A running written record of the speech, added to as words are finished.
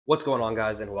What's going on,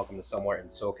 guys, and welcome to Somewhere in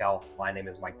SoCal. My name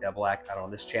is Mike Debelak, and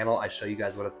on this channel I show you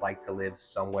guys what it's like to live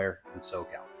somewhere in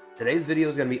SoCal. Today's video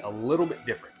is going to be a little bit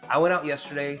different. I went out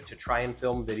yesterday to try and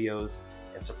film videos,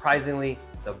 and surprisingly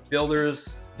the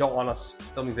builders don't want us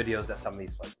filming videos at some of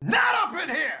these places. Not up in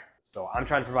here! So I'm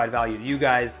trying to provide value to you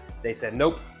guys. They said,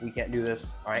 nope, we can't do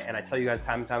this. All right, and I tell you guys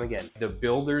time and time again, the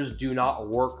builders do not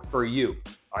work for you.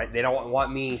 All right, they don't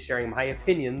want me sharing my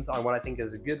opinions on what I think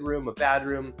is a good room, a bad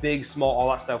room, big, small, all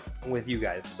that stuff with you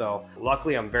guys. So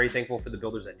luckily, I'm very thankful for the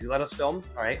builders that do let us film,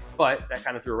 all right? But that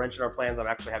kind of threw a wrench in our plans. I'm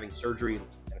actually having surgery in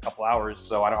a couple hours,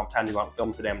 so I don't have time to go out and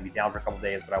film today. I'm gonna be down for a couple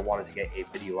days, but I wanted to get a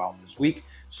video out this week.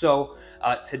 So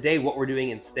today, what we're doing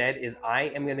instead is I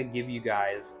am gonna give you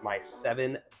guys my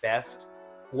 7 best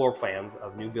floor plans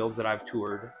of new builds that I've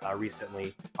toured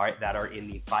recently, all right, that are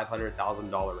in the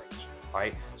 $500,000 range. All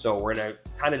right, so we're gonna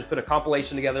kind of just put a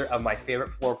compilation together of my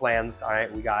favorite floor plans. All right,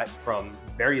 we got from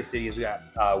various cities. We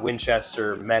got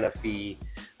Winchester, Menifee,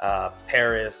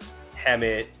 Perris,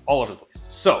 Hemet, all over the place.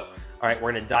 So, all right,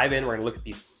 we're gonna dive in. We're gonna look at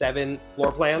these 7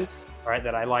 floor plans, all right,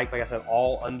 that I like I said,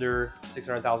 all under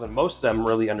 600,000. Most of them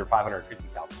really under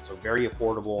 550,000. So very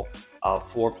affordable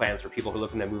floor plans for people who are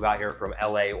looking to move out here from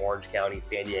LA, Orange County,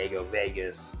 San Diego,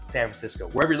 Vegas, San Francisco,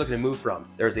 wherever you're looking to move from.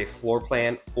 There's a floor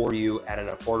plan for you at an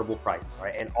affordable price, all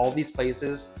right? And all these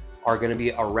places are going to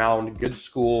be around good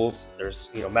schools. There's,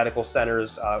 medical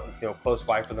centers, close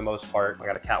by for the most part. I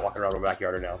got a cat walking around my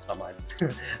backyard right now. It's not mine.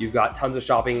 You've got tons of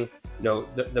shopping.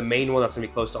 The main one that's going to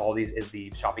be close to all these is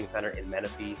the shopping center in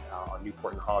Menifee on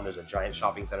Newport and Hahn. There's a giant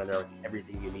shopping center there with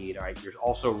everything you need. All right, you're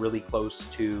also really close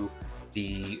to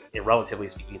relatively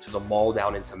speaking, to the mall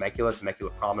down in Temecula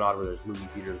Promenade, where there's movie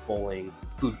theaters, bowling,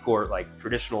 food court, like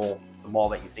traditional the mall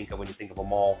that you think of when you think of a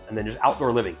mall. And then just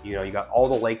outdoor living. You got all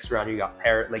the lakes around you. You got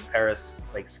Lake Perris,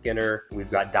 Lake Skinner.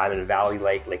 We've got Diamond Valley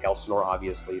Lake, Lake Elsinore,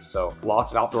 obviously. So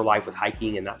lots of outdoor life with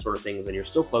hiking and that sort of things. And you're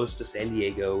still close to San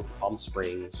Diego, Palm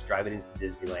Springs, driving into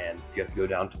Disneyland if you have to go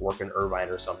down to work in Irvine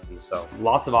or something. So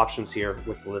lots of options here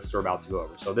with the list we're about to go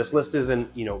over. So this list is in,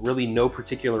 really no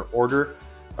particular order.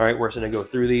 All right, we're just gonna go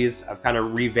through these. I've kind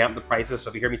of revamped the prices. So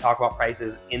if you hear me talk about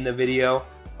prices in the video,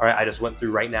 all right, I just went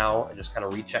through right now and just kind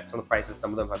of rechecked some of the prices.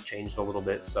 Some of them have changed a little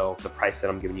bit. So the price that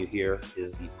I'm giving you here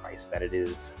is the price that it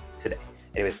is today.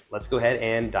 Anyways, let's go ahead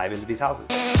and dive into these houses.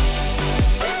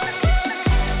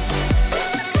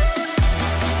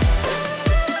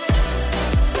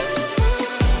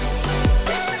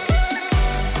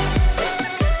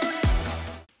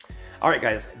 All right,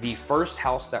 guys, the first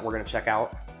house that we're gonna check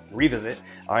out, revisit,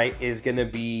 all right, is gonna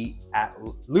be at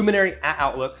Luminary at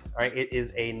Outlook. All right, it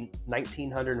is a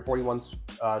 1,941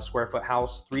 square foot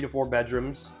house, 3 to 4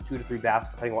 bedrooms, 2 to 3 baths,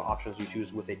 depending on what options you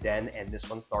choose with a den. And this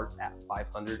one starts at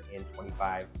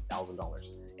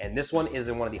 $525,000. And this one is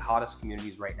in one of the hottest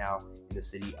communities right now in the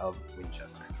city of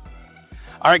Winchester.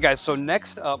 All right, guys, so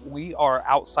next up, we are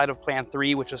outside of Plan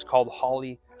 3, which is called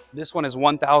Holly. This one is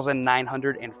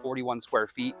 1,941 square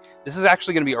feet. This is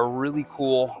actually gonna be a really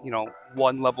cool,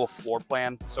 1-level floor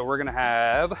plan. So we're gonna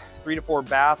have 3 to 4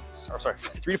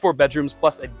 bedrooms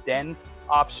plus a den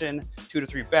option, 2 to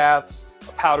 3 baths,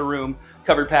 a powder room,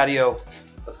 covered patio.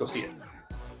 Let's go see it.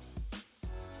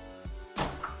 All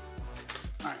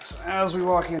right, so as we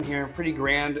walk in here, pretty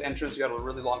grand entrance. You got a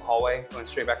really long hallway going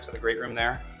straight back to the great room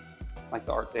there. I like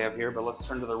the art they have here, but let's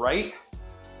turn to the right.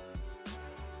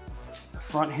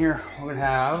 Front here, we're gonna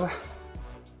have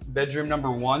bedroom number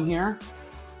 1 here.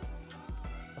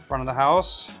 The front of the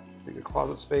house, bigger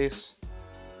closet space.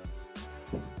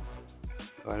 Oh,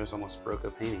 I just almost broke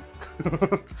a painting.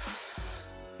 Yeah,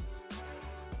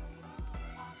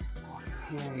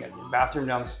 you got your bathroom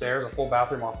downstairs, a full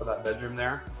bathroom off of that bedroom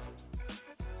there.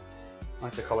 I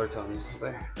like the color tones that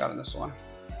they got in this one.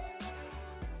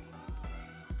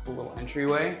 Cool little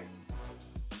entryway.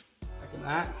 Like in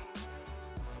that.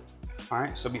 All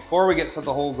right, so before we get to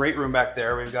the whole great room back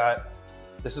there, we've got,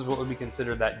 this is what would be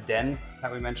considered that den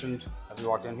that we mentioned as we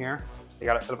walked in here. They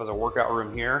got it set up as a workout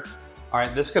room here. All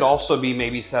right, this could also be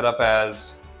maybe set up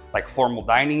as like formal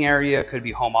dining area, could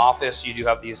be home office. You do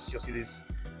have these, you'll see these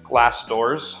glass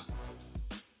doors.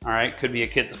 All right, could be a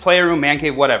kid's playroom, man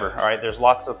cave, whatever. All right, there's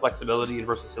lots of flexibility and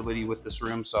versatility with this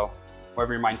room, so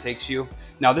wherever your mind takes you.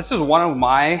 Now, this is one of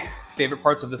my favorite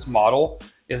parts of this model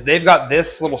is they've got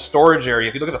this little storage area.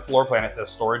 If you look at the floor plan, it says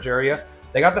storage area.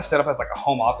 They got this set up as like a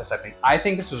home office, I think. I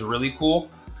think this is really cool.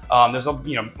 There's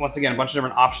once again, a bunch of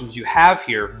different options you have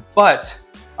here, but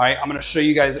all right, I'm gonna show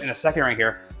you guys in a second right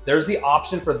here. There's the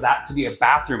option for that to be a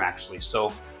bathroom actually.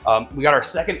 So we got our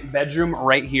second bedroom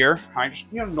right here. All right,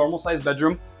 just, normal size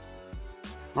bedroom,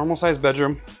 all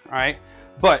right?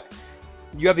 But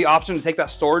you have the option to take that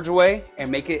storage away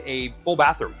and make it a full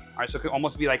bathroom. All right, so it could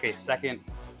almost be like a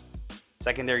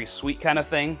secondary suite kind of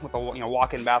thing with a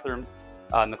walk-in bathroom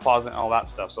and the closet and all that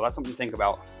stuff. So that's something to think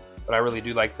about. But I really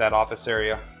do like that office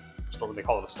area. They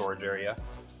call it a storage area.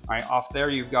 All right, off there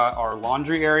you've got our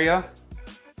laundry area.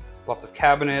 Lots of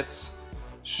cabinets,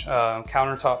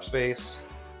 countertop space.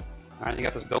 All right, you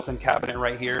got this built-in cabinet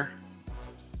right here.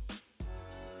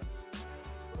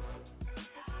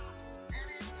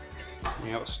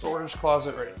 You have a storage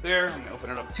closet right there. I'm gonna open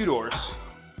it up 2 doors.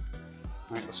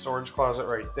 All right, the storage closet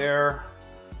right there.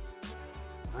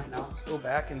 All right, now let's go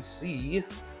back and see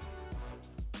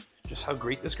just how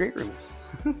great this great room is.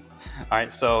 All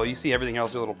right, so you see everything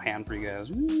else, do a little pan for you guys.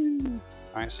 Woo.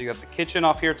 All right, so you got the kitchen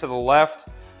off here to the left.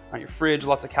 All right, your fridge,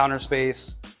 lots of counter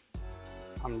space.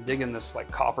 I'm digging this like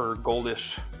copper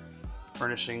goldish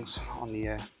furnishings on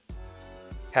the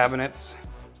cabinets.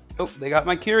 Oh, they got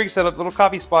my Keurig set up, little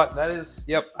coffee spot. That is,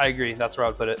 yep, I agree. That's where I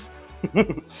would put it.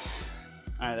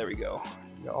 All right, there we go.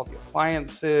 You got all the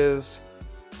appliances,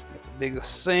 got the big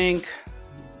sink,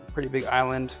 pretty big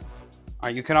island. All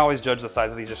right, you can always judge the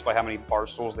size of these just by how many bar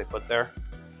stools they put there.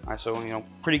 All right, so,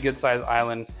 pretty good size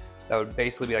island. That would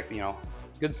basically be like,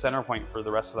 good center point for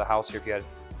the rest of the house here if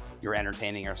you were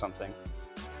entertaining or something.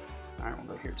 All right,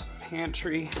 we'll go here to the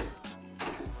pantry.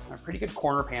 A pretty good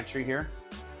corner pantry here.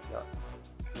 Got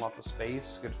lots of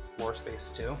space, good floor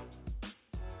space too.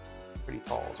 Pretty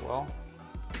tall as well.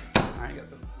 All right, you got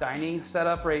the dining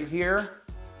setup right here.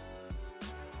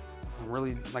 I'm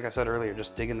really, like I said earlier,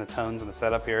 just digging the tones and the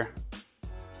setup here.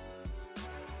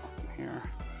 Up in here.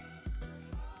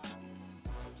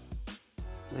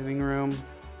 Living room.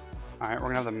 All right, we're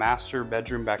gonna have the master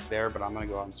bedroom back there, but I'm gonna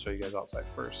go out and show you guys outside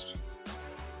first.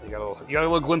 You got a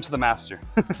little glimpse of the master.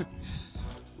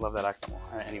 Love that accent wall.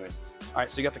 All right, anyways. All right,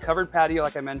 so you got the covered patio,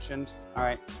 like I mentioned. All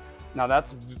right, now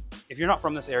if you're not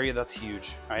from this area, that's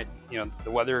huge, right?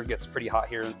 The weather gets pretty hot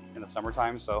here in the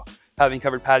summertime, so having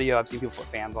covered patio, I've seen people put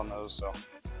fans on those, so.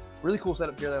 Really cool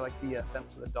setup here. I like the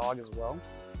fence for the dog as well.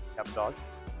 Have a dog.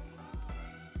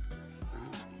 All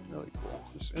right, really cool.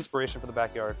 Just inspiration for the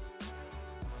backyard.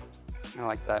 I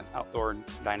like that outdoor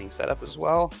dining setup as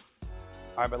well.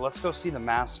 All right, but let's go see the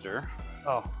master.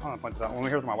 Oh, I want to point this out. When we were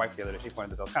here with my wife the other day, she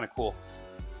pointed this out. It's kind of cool.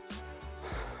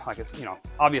 Like it's,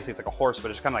 obviously it's like a horse,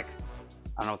 but it's kind of like,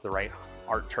 I don't know what the right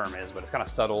art term is, but it's kind of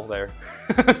subtle there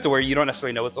to where you don't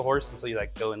necessarily know it's a horse until you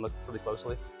like go and look really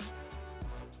closely.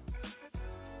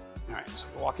 All right, so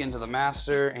walk into the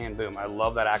master and boom, I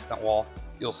love that accent wall.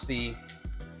 You'll see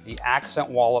the accent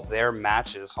wall up there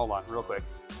matches. Hold on real quick.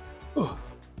 Ooh,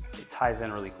 it ties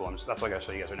in really cool. That's what I gotta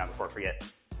show you guys right now before I forget.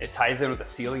 It ties in with the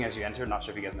ceiling as you enter. Not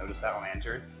sure if you guys noticed that when I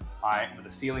entered. All right, but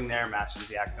the ceiling there matches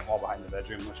the accent wall behind the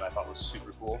bedroom, which I thought was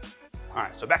super cool. All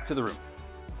right, so back to the room.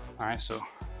 All right, so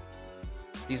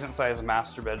decent sized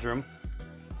master bedroom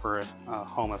for a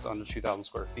home that's under 2,000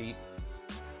 square feet.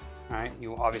 All right,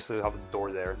 you obviously have a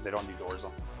door there. They don't do doors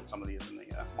on some of these in the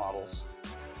models.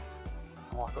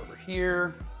 I'll walk over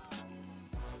here.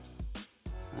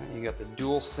 All right, you got the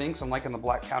dual sinks. I'm liking the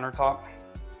black countertop.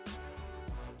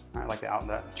 I like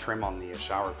that trim on the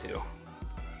shower too.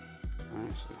 All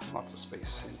right, so lots of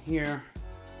space in here.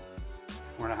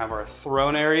 We're gonna have our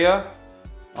throne area.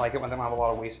 I like it when they don't have a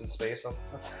lot of wasted space.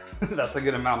 That's a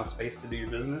good amount of space to do your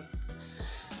business.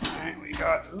 All right, we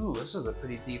got, ooh, this is a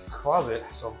pretty deep closet.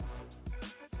 So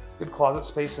good closet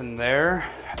space in there.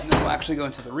 And then we'll actually go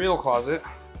into the real closet.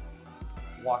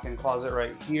 Walk-in closet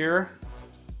right here.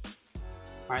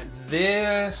 All right,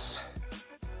 this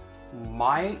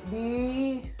might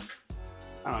be,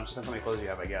 I don't know, just depends how many clothes you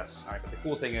have, I guess. All right, but the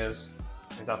cool thing is,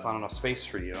 if that's not enough space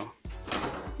for you,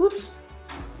 whoops,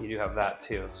 you do have that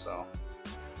too, so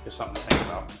just something to think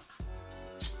about.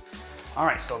 All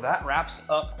right, so that wraps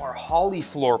up our Holly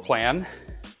floor plan.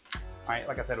 All right,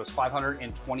 like I said, it was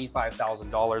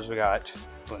 $525,000. We got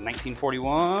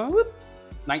 1941, whoop,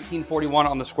 1941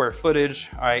 on the square footage.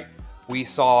 All right, we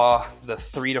saw the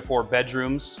 3 to 4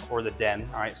 bedrooms or the den.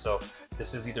 All right, so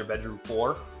this is either bedroom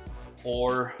 4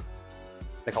 or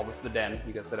they call this the den.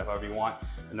 You can set it however you want.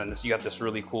 And then you got this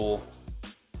really cool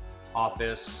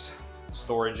office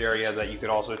storage area that you could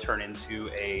also turn into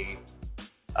a,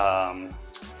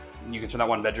 you can turn that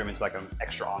one bedroom into like an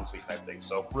extra ensuite type thing.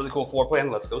 So really cool floor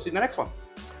plan. Let's go see the next one.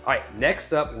 All right,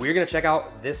 next up, we're gonna check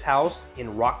out this house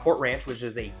in Rockport Ranch, which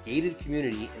is a gated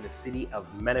community in the city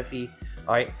of Menifee.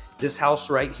 All right, this house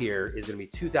right here is gonna be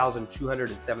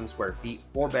 2,207 square feet,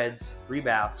 4 beds, 3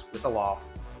 baths with a loft.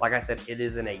 Like I said, it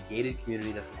is in a gated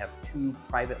community that's gonna have 2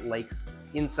 private lakes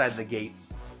inside the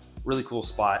gates. Really cool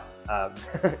spot.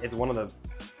 It's one of the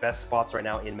best spots right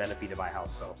now in Menifee to buy a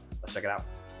house, so let's check it out.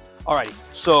 Alrighty,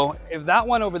 so if that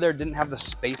one over there didn't have the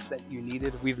space that you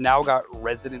needed, we've now got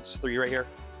Residence 3 right here.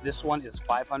 This one is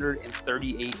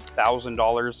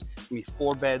 $538,000. Be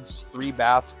 4 beds, 3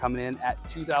 baths, coming in at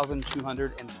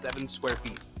 2,207 square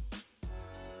feet.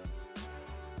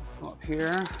 Up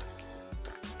here.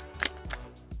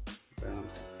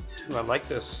 Ooh, I like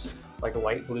this, like a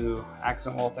light blue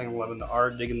accent wall thing. I'm loving the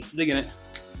art, digging it. All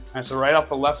right, so right off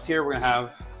the left here, we're gonna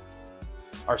have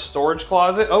our storage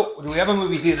closet. Oh, do we have a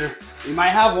movie theater? We might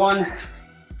have one.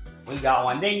 We got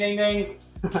one. Ding, ding, ding.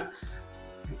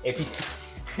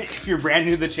 If you're brand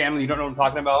new to the channel, you don't know what I'm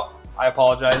talking about, I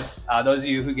apologize. Those of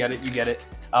you who get it, you get it.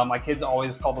 My kids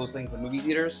always call those things the movie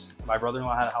theaters. My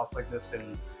brother-in-law had a house like this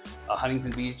in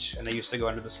Huntington Beach, and they used to go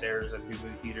under the stairs and do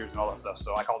movie theaters and all that stuff,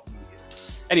 so I call it the movie theater.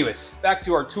 Anyways, back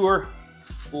to our tour.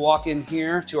 We'll walk in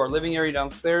here to our living area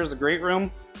downstairs, a great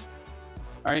room.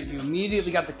 All right, you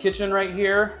immediately got the kitchen right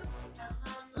here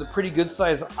with a pretty good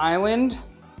sized island.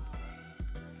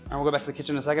 And we'll go back to the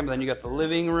kitchen in a second, but then you got the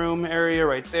living room area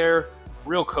right there.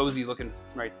 Real cozy looking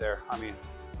right there. I mean,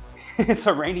 it's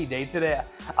a rainy day today.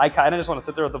 I kind of just want to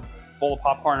sit there with a bowl of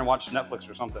popcorn and watch Netflix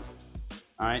or something.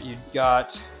 All right, you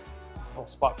got a little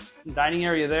spot, dining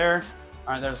area there.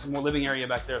 All right, there's some more living area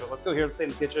back there. So let's go here, let's stay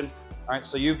in the kitchen. All right,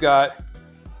 so you've got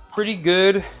pretty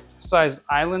good sized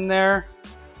island there.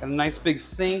 And a nice big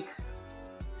sink.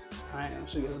 All right, I'll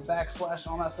show you the backsplash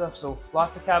and all that stuff. So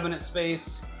lots of cabinet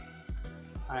space.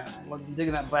 All right, I'm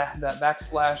digging that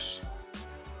backsplash.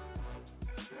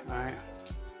 All right,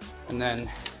 and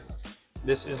then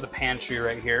this is the pantry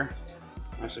right here.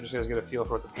 All right, so just so you guys get a feel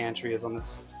for what the pantry is on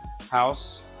this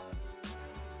house.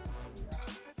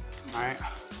 All right, I'll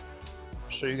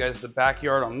show you guys the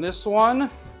backyard on this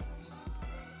one.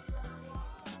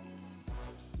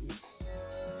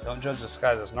 Don't judge the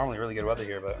skies. It's normally really good weather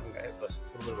here, but okay, a little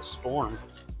bit of a storm.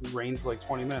 It rained for like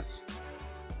 20 minutes.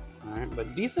 All right,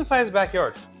 but decent sized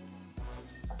backyard.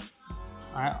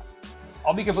 All right,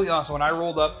 I'll be completely honest. When I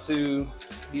rolled up to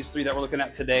these 3 that we're looking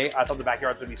at today, I thought the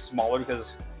backyards would be smaller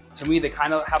because to me they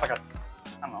kind of have like a,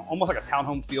 I don't know, almost like a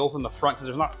townhome feel from the front because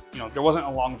there's not, you know, there wasn't a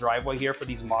long driveway here for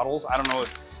these models. I don't know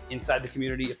if inside the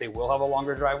community if they will have a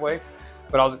longer driveway,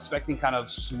 but I was expecting kind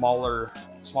of smaller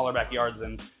backyards,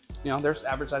 and you know, there's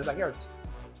average sized backyards.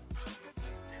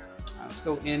 Let's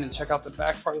go in and check out the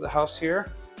back part of the house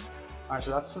here. All right, so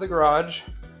that's to the garage.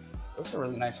 That's a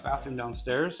really nice bathroom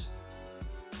downstairs.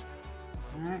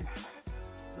 All right,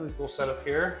 really cool setup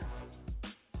here.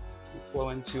 We flow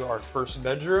into our first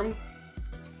bedroom.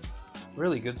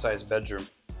 Really good sized bedroom.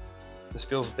 This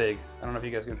feels big. I don't know if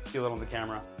you guys can feel it on the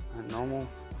camera. Normal,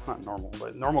 not normal,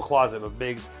 but normal closet, but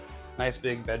big, nice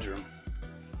big bedroom.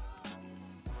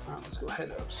 All right, let's go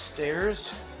ahead upstairs.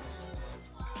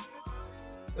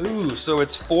 Ooh, so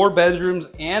it's 4 bedrooms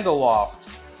and a loft.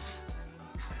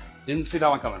 Didn't see that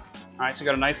one coming. All right, so you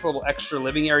got a nice little extra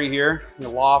living area here. In the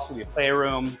loft will be a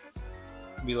playroom,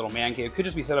 could be a little man cave. Could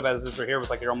just be set up as this right here with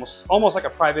like your almost like a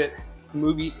private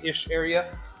movie-ish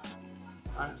area.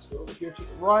 All right, let's go over here to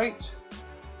the right.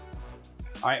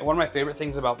 All right, one of my favorite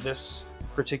things about this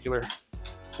particular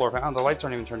floor plan, the lights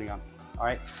aren't even turning on. All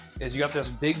right, is you got this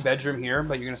big bedroom here,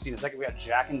 but you're gonna see in a second we got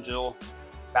Jack and Jill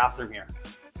bathroom here.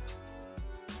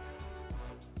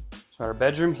 So our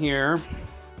bedroom here.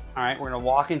 All right, we're gonna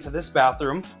walk into this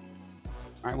bathroom,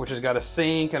 all right, which has got a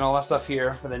sink and all that stuff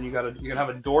here. But then you're gonna have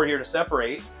a door here to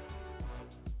separate.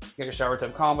 You got your shower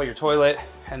tub combo, your toilet,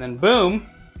 and then boom,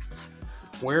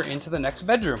 we're into the next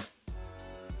bedroom.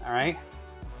 All right.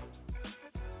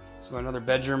 So another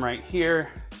bedroom right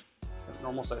here.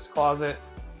 Normal size closet.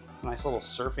 Nice little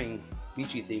surfing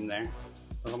beachy theme there.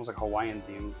 It's almost like Hawaiian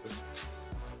theme with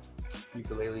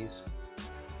ukuleles.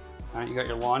 All right, you got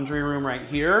your laundry room right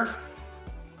here.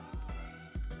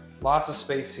 Lots of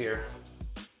space here.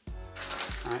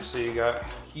 All right, so you got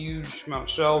huge amount of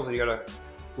shelves, and you got a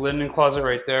linen closet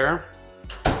right there.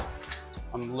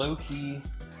 I'm low-key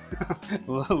a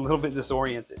little bit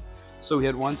disoriented. So we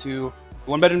had 1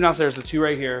 bedroom downstairs, the 2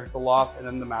 right here, the loft, and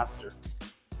then the master.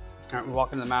 All right, we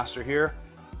walk into the master here.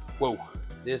 Whoa,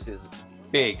 this is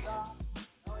big.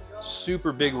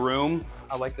 Super big room.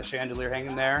 I like the chandelier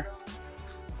hanging there.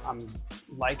 I'm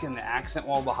liking the accent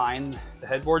wall behind the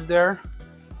headboard there.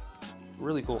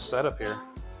 Really cool setup here.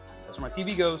 That's where my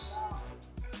TV goes.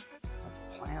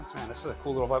 Plants, man, this is a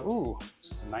cool little vibe. Ooh,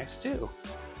 this is nice too.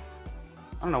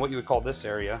 I don't know what you would call this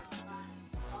area.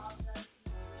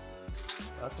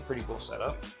 That's a pretty cool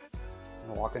setup. I'm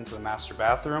gonna walk into the master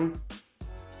bathroom.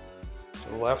 To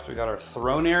the left, we got our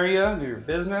throne area, do your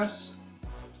business.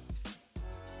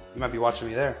 You might be watching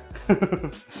me there.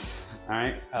 All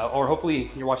right, or hopefully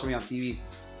you're watching me on TV.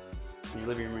 your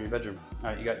living room or your bedroom. All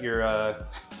right, you got your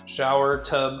shower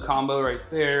tub combo right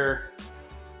there.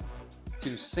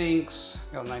 2 sinks.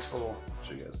 Got a nice little,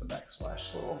 show you guys the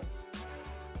backsplash little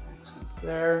accents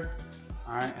there.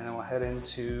 All right, and then we'll head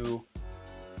into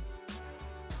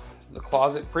the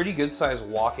closet. Pretty good sized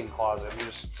walk-in closet. Let me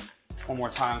just one more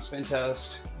time, spin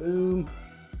test, boom.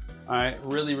 All right,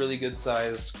 really, really good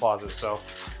sized closet. So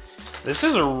this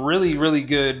is a really, really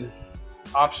good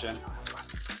option.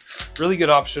 Really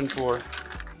good option for,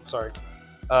 sorry,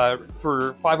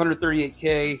 for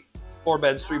 $538K, 4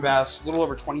 beds, 3 baths, a little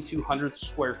over 2,200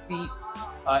 square feet.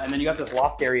 And then you got this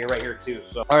loft area right here too.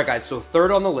 So, all right guys, so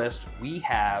third on the list, we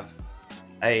have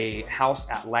a house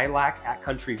at Lilac at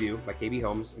Country View by KB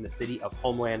Homes in the city of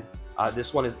Homeland.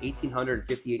 This one is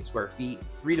 1,858 square feet,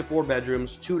 3 to 4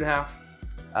 bedrooms,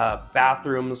 2.5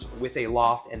 bathrooms with a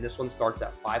loft, and this one starts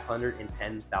at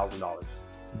 $510,000.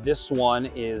 This one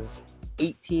is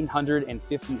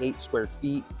 1,858 square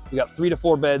feet. We got 3 to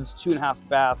 4 beds, 2.5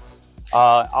 baths,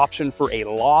 option for a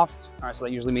loft. All right, so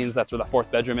that usually means that's where the 4th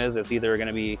bedroom is. It's either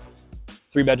gonna be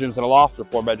 3 bedrooms and a loft or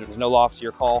 4 bedrooms, no loft,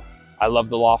 your call. I love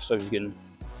the loft, so if you can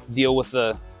deal with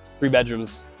the 3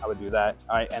 bedrooms, I would do that.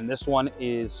 All right, and this one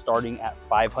is starting at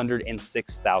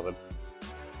 $506,000. All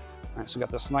right, so we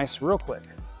got this nice, real quick.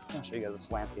 I'll show you guys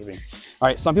this landscaping. All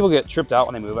right, some people get tripped out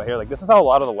when they move out here. Like, this is how a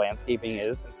lot of the landscaping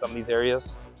is in some of these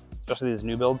areas, especially these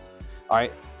new builds. All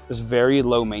right, there's very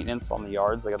low maintenance on the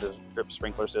yards. They got those drip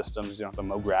sprinkler systems. You don't have to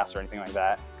mow grass or anything like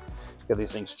that. Get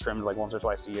these things trimmed like once or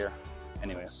twice a year.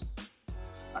 Anyways,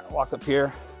 all right, walk up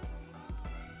here.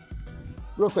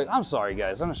 Real quick, I'm sorry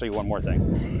guys, I'm gonna show you one more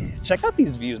thing. Check out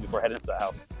these views before heading into the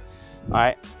house. All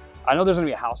right, I know there's gonna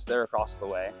be a house there across the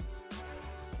way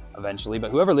eventually, but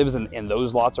whoever lives in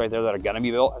those lots right there that are gonna be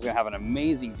built is gonna have an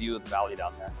amazing view of the valley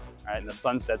down there. All right, and the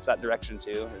sun sets that direction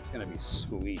too. It's gonna be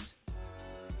sweet.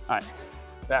 All right,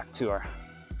 back to our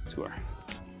tour.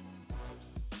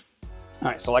 All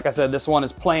right, so like I said, this one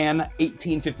is plan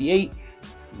 1858.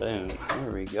 Boom,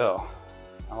 there we go.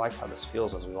 I like how this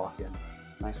feels as we walk in.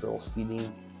 Nice little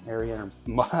seating area, or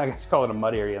I guess you call it a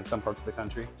mud area in some parts of the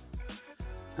country.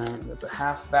 And got the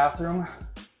half bathroom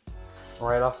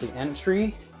right off the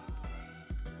entry.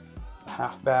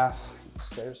 Half bath,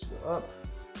 stairs to go up.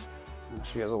 I'll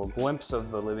show you guys a little glimpse of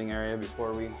the living area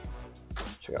before we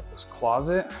check out this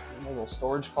closet. A little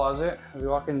storage closet as we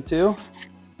walk into.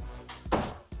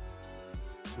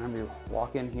 Remember, you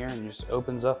walk in here and it just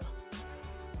opens up.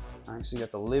 All right, so you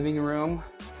got the living room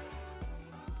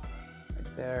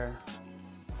right there,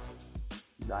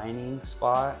 dining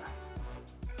spot,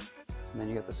 and then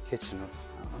you got this kitchen with,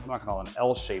 I'm not gonna call it an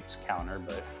L-shaped counter,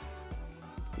 but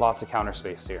lots of counter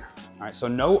space here. All right, so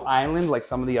no island like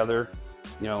some of the other,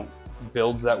 you know,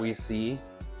 builds that we see.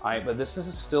 All right, but this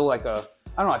is still like a,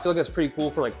 I don't know, I feel like it's pretty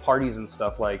cool for like parties and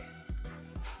stuff. Like,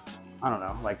 I don't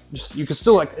know, like just, you could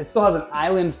still like, it still has an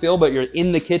island feel, but you're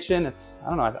in the kitchen. It's, I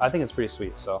don't know, I think it's pretty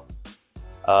sweet. So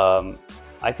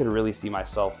I could really see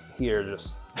myself here,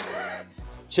 just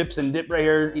chips and dip right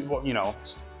here, you know,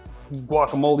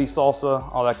 guacamole, salsa,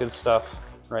 all that good stuff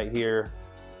right here,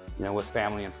 you know, with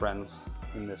family and friends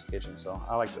in this kitchen. So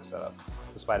I like this setup,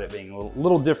 despite it being a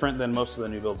little different than most of the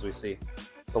new builds we see.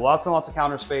 So lots and lots of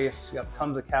counter space. You got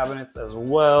tons of cabinets as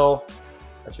well.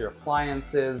 Got your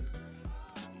appliances.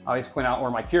 I always point out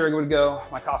where my Keurig would go.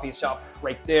 My coffee shop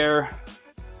right there.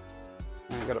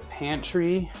 And I got a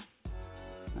pantry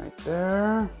right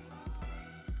there.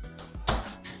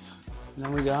 And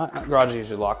then we got, garage is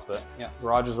usually locked, but yeah,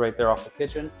 garage is right there off the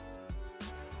kitchen.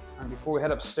 And before we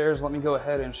head upstairs, let me go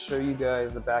ahead and show you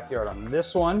guys the backyard on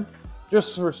this one,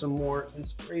 just for some more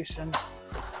inspiration.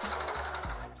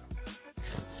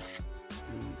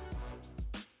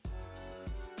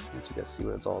 Let you guys see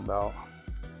what it's all about.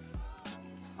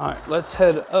 All right, let's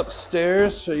head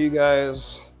upstairs, show you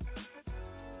guys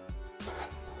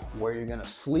where you're gonna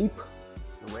sleep,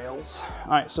 the rails.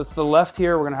 All right, so to the left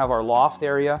here, we're gonna have our loft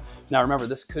area. Now remember,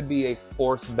 this could be a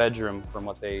 4th bedroom from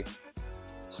what they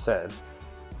said.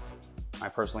 I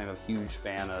personally am a huge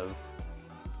fan of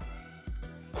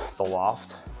the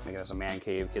loft. Make it as a man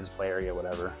cave, kids play area,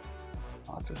 whatever.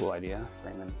 Oh, that's a cool idea.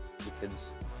 Bring in the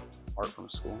kids' art from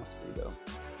school, that's pretty dope.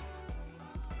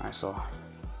 All right, so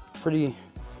pretty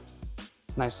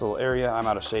nice little area. I'm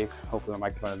out of shape. Hopefully my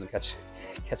microphone doesn't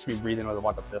catch me breathing as I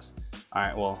walk up this. All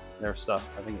right, well, there's stuff.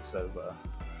 I think it says,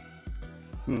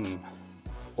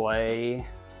 play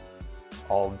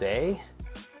all day,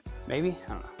 maybe?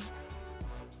 I don't know.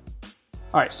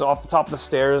 All right, so off the top of the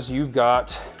stairs, you've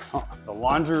got the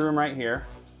laundry room right here.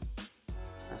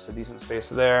 There's a decent space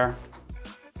there.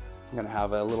 I'm gonna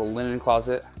have a little linen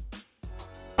closet.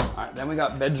 All right, then we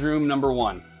got bedroom number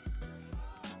 1.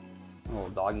 A little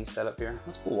doggy setup here.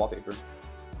 That's cool wallpaper.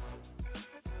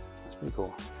 That's pretty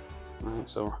cool. All right,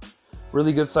 so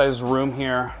really good sized room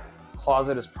here.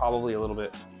 Closet is probably a little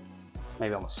bit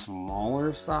maybe on the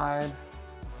smaller side,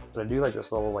 but I do like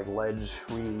this little like ledge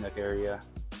reading nook area.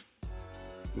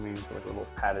 I mean, like a little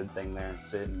padded thing there and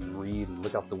sit and read and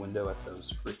look out the window at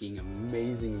those freaking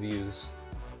amazing views.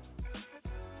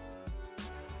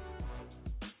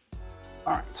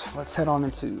 All right, let's head on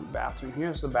into bathroom.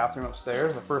 Here's the bathroom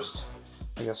upstairs. The first,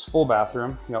 I guess, full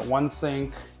bathroom. You got one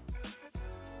sink,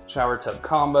 shower tub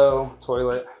combo,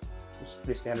 toilet. Just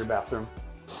pretty standard bathroom.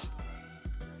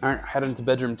 All right, head into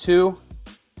bedroom 2. All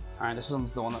right, this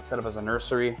one's the one that's set up as a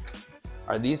nursery. All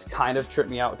right, these kind of trip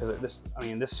me out because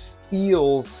this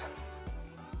feels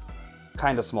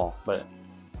kind of small, but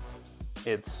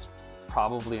it's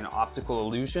probably an optical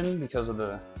illusion because of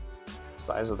the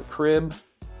size of the crib.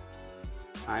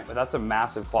 All right, but that's a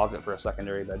massive closet for a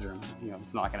secondary bedroom. You know,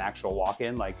 it's not like an actual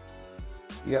walk-in. Like,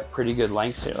 you got pretty good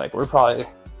length here. Like, we're probably,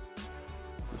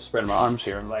 I'm spreading my arms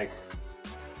here, like,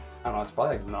 I don't know, it's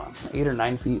probably like 8 or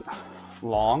 9 feet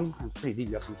long. It's pretty deep.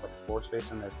 You got some like floor space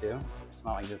in there too. It's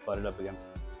not like just butted up against,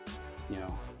 you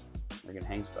know, where you can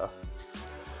hang stuff.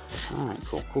 All right,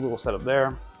 cool little setup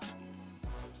there.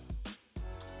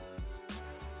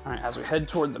 All right, as we head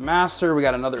toward the master, we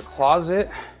got another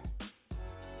closet.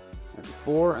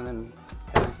 Before, and then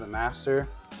head into the master.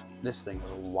 This thing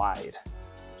is wide,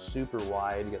 super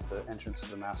wide. You get the entrance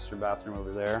to the master bathroom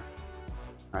over there,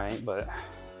 right? But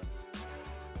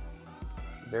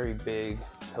very big,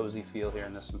 cozy feel here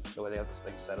in this, the way they have this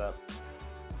thing set up.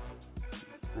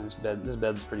 And this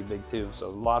bed's pretty big too, so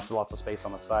lots of space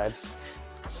on the side.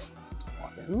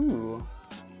 Walk in. Ooh,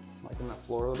 liking that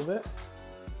floor a little bit.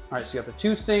 All right, so you got the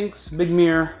 2 sinks, big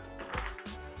mirror.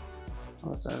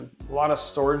 Oh, it's a lot of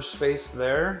storage space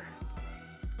there.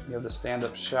 You have the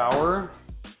stand-up shower.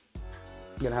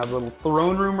 You're gonna have a little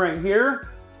throne room right here.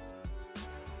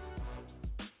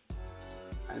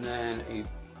 And then a,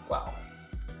 wow,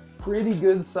 pretty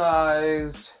good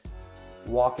sized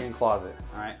walk-in closet,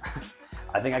 all right?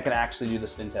 I think I can actually do the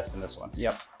spin test in this one.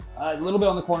 Yep, a little bit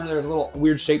on the corner, there's a little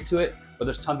weird shape to it, but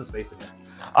there's tons of space in here.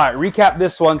 All right, recap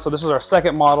this one. So this is our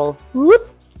second model. Whoop.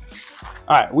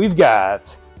 All right, we've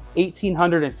got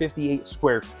 1,858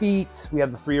 square feet. We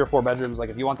have the 3 or 4 bedrooms. Like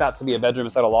if you want that to be a bedroom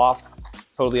instead of loft,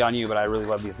 totally on you, but I really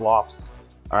love these lofts.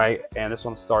 All right, and this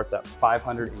one starts at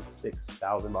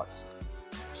 $506,000.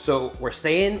 So we're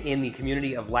staying in the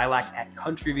community of Lilac at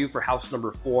Country View for house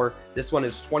number 4. This one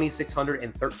is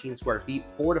 2,613 square feet,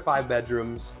 4 to 5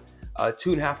 bedrooms,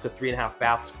 2.5 to 3.5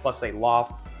 baths, plus a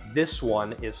loft. This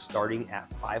one is starting at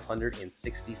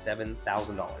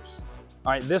 $567,000. All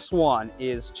right, this one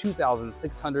is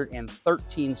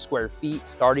 2,613 square feet,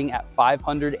 starting at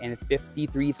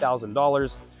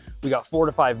 $553,000. We got 4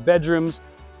 to 5 bedrooms,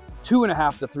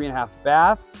 2.5 to 3.5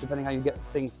 baths, depending how you get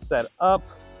things set up.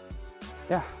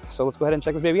 Yeah, so let's go ahead and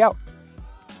check this baby out.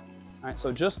 All right,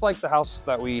 so just like the house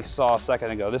that we saw a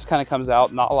second ago, this kind of comes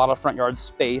out, not a lot of front yard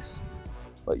space,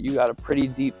 but you got a pretty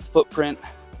deep footprint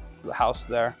of the house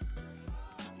there.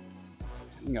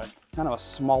 You got kind of a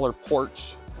smaller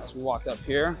porch as we walk up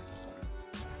here.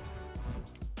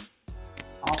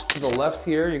 Off to the left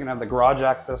here, you're gonna have the garage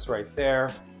access right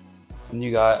there. And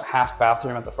you got half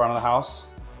bathroom at the front of the house.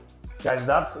 Guys,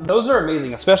 those are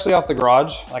amazing, especially off the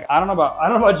garage. Like, I don't know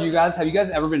about you guys. Have you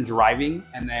guys ever been driving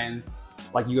and then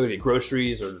like you go get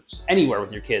groceries or just anywhere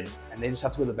with your kids and they just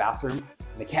have to go to the bathroom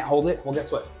and they can't hold it? Well,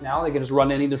 guess what? Now they can just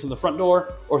run in either from the front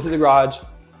door or through the garage,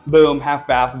 boom, half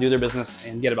bath, do their business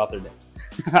and get about their day.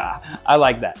 I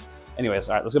like that. Anyways,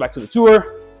 all right, let's go back to the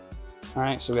tour. All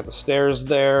right, so we got the stairs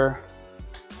there.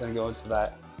 Gonna go into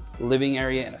that living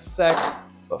area in a sec.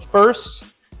 But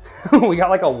first, we got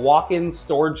like a walk-in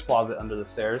storage closet under the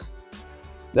stairs.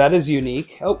 That is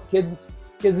unique. Oh, kids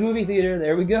movie theater.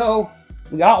 There we go.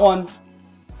 We got one.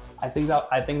 I think that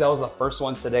was the first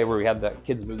one today where we had the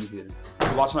kids movie theater.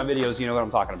 If you watch my videos, you know what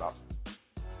I'm talking about.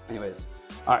 Anyways,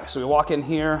 all right. So we walk in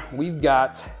here. We've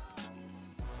got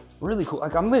really cool.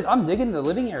 Like I'm digging the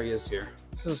living areas here.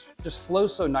 This is just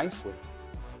flows so nicely.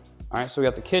 All right. So we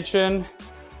got the kitchen.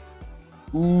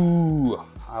 Ooh,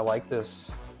 I like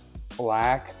this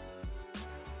black.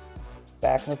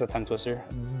 That's a tongue twister.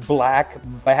 Black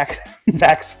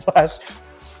backsplash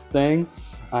thing.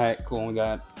 All right, cool. We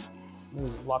got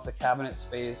lots of cabinet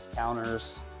space,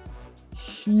 counters,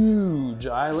 huge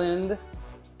island.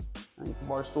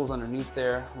 Bar stools underneath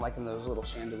there. I'm liking those little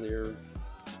chandelier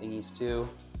thingies too.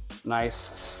 Nice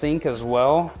sink as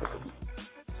well.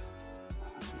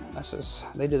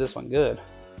 They did this one good.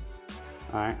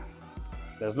 All right,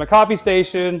 there's my coffee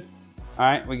station. All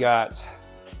right, we got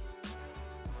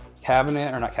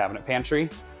cabinet, or not cabinet, pantry.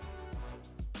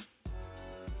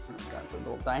 Got the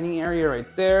little dining area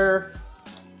right there.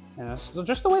 And that's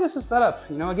just the way this is set up.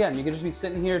 You know, again, you could just be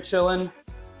sitting here chilling,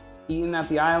 eating at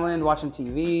the island, watching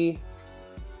TV.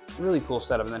 Really cool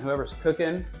setup. And then whoever's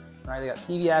cooking, right? They got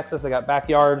TV access, they got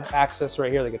backyard access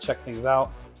right here. They can check things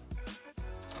out.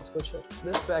 Let's go check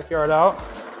this backyard out.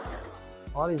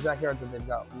 A lot of these backyards that they've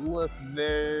got look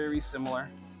very similar,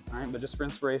 all right? But just for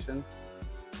inspiration,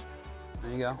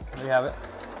 there you go. There you have it.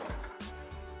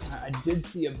 I did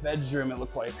see a bedroom, it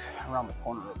looked like, around the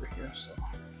corner over here. So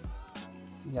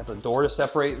you got the door to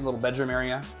separate the little bedroom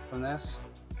area from this.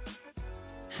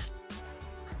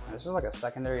 And this is like a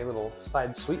secondary little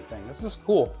side suite thing. This is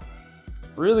cool.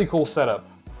 Really cool setup,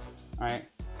 all right?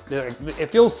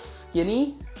 It feels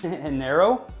skinny and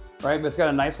narrow, right? But it's got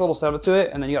a nice little setup to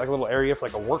it. And then you got like a little area for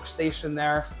like a workstation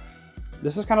there.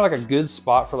 This is kind of like a good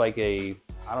spot for like a,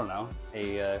 I don't know,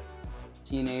 a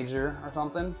teenager or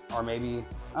something. Or maybe,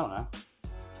 I don't know.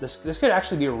 This could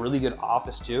actually be a really good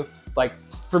office too. Like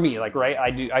for me, like, right,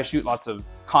 I shoot lots of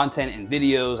content and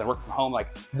videos, I work from home.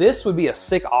 Like this would be a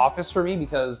sick office for me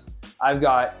because I've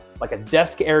got like a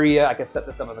desk area. I could set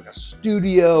this up as like a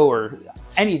studio or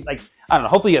any, like, I don't know,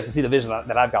 hopefully you guys can see the vision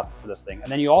that I've got for this thing.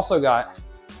 And then you also got,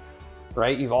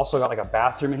 right, you've also got like a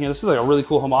bathroom in here. This is like a really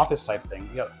cool home office type thing.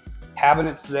 You got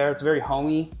cabinets there, it's very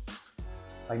homey.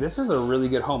 Like this is a really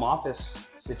good home office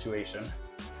situation,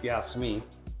 if you ask me.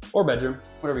 Or bedroom,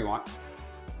 whatever you want.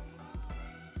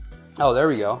 Oh, there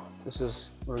we go. This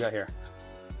is what we got here.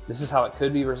 This is how it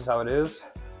could be versus how it is.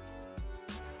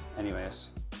 Anyways,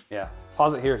 yeah.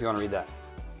 Pause it here if you want to read that.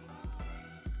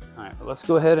 All right, let's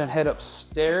go ahead and head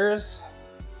upstairs.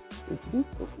 We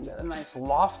got a nice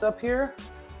loft up here.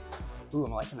 Ooh,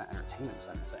 I'm liking that entertainment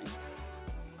center thing.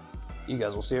 You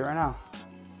guys will see it right now.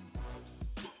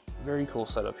 Very cool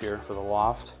setup here for the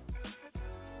loft.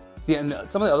 See, and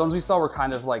some of the other ones we saw were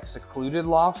kind of like secluded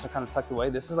lofts, so kind of tucked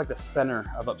away. This is like the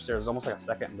center of upstairs. It's almost like a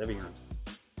second living room.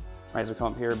 Right, as we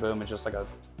come up here, boom, it's just like a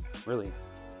really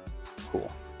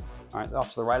cool. All right, off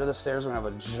to the right of the stairs, we're gonna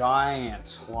have a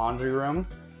giant laundry room.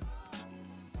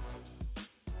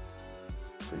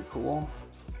 Pretty cool.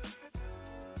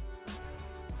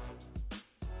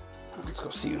 Let's go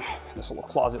see what this little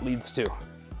closet leads to.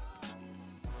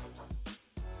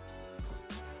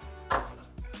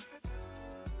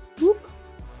 Whoop.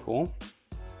 Cool.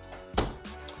 I'm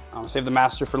gonna save the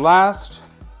master for last.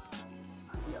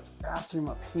 We got the bathroom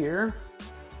up here.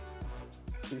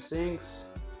 2 sinks.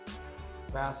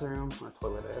 Bathroom, or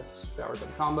toilet is, showers in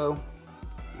combo.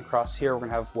 And across here, we're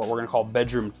gonna have what we're gonna call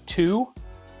bedroom 2.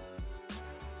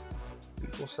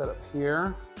 We'll set up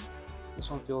here. This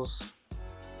one feels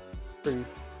pretty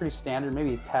standard,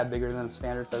 maybe a tad bigger than a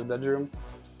standard size bedroom.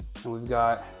 And we've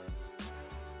got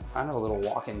kind of a little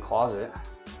walk-in closet.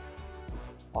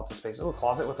 Lots of space. A little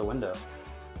closet with a window.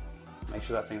 Make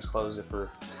sure that thing's closed if we're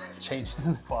changing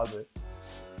in the closet.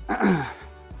 All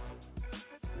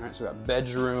right, so we got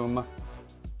bedroom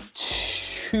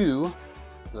 2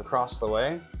 is across the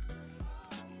way.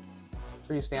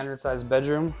 Pretty standard sized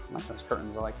bedroom. I like those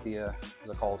curtains. I like the, what's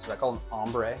it called? Is that called an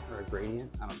ombre or a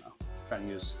gradient? I don't know. I'm trying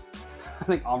to use, I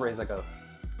think ombre is like a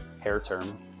hair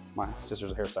term. My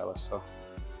sister's a hairstylist, so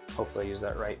hopefully I use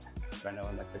that right. But I know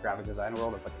in like the graphic design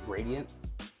world, it's like a gradient.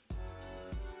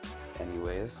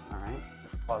 Anyways, all right,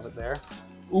 closet there.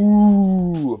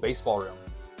 Ooh, a baseball room.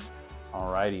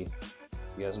 Alrighty,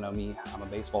 you guys know me, I'm a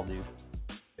baseball dude.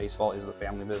 Baseball is the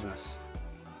family business.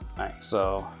 All right,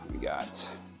 so we got,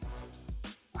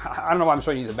 I don't know why I'm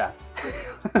showing you the bats,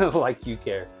 like you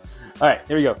care. All right,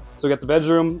 here we go. So we got the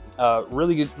bedroom,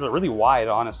 really good, really wide,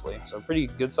 honestly. So pretty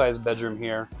good sized bedroom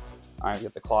here. All right, we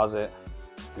got the closet.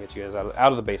 We get you guys out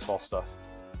of the baseball stuff,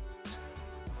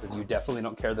 because you definitely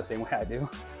don't care the same way I do.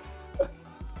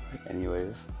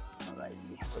 Anyways, all right,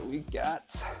 so we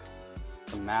got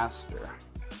the master.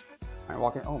 All right,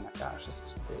 walking, oh my gosh, this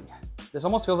is big. This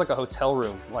almost feels like a hotel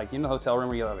room. Like, you know the hotel room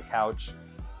where you have a couch,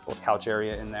 little couch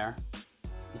area in there?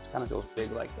 It kind of feels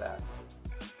big like that.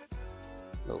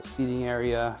 Little seating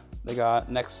area they got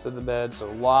next to the bed,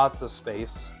 so lots of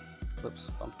space. Oops,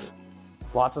 bumped it.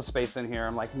 Lots of space in here.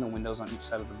 I'm liking the windows on each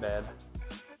side of the bed.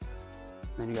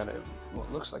 Then you got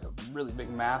what looks like a really big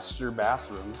master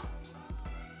bathroom.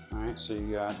 All right, so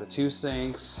you got the 2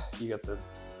 sinks, you got the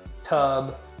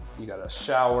tub, you got a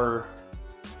shower,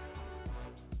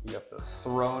 you got the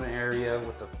throne area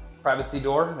with the privacy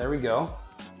door. There we go.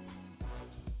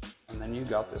 And then you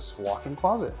got this walk-in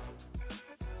closet.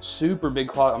 Super big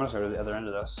closet. I'm just gonna go to the other end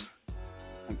of this.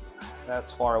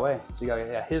 That's far away. So you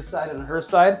got his side and her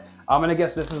side. I'm gonna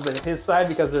guess this is his side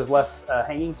because there's less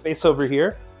hanging space over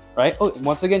here. right? Oh,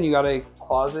 once again, you got a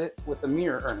closet with a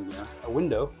mirror, or a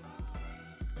window.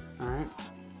 All right.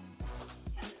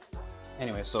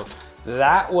 Anyway, so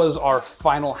that was our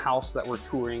final house that we're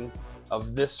touring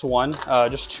of this one.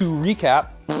 Just to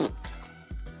recap,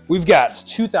 we've got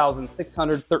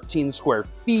 2,613 square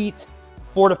feet,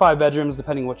 4 to 5 bedrooms,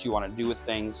 depending what you want to do with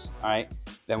things. All right.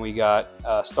 Then we got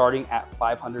starting at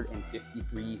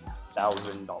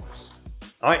 $553,000.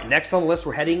 All right, next on the list,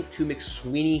 we're heading to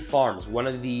McSweeney Farms, one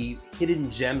of the hidden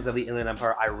gems of the Inland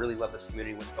Empire. I really love this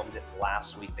community. We filmed it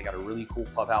last week. They got a really cool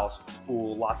clubhouse,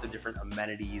 pool, lots of different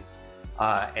amenities,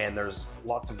 and there's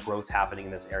lots of growth happening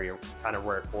in this area, kind of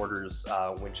where it borders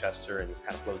Winchester and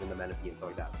kind of flows into Menifee and stuff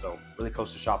like that. So really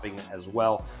close to shopping as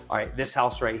well. All right, this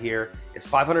house right here is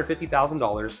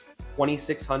 $550,000,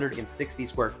 2,660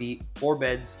 square feet, 4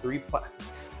 beds, 3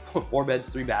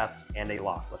 baths, and a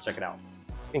loft. Let's check it out.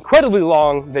 Incredibly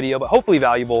long video, but hopefully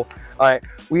valuable. All right,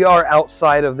 we are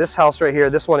outside of this house right here.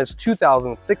 This one is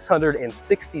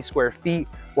 2,660 square feet.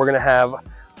 We're gonna have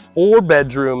 4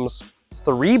 bedrooms,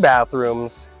 3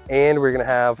 bathrooms, and we're gonna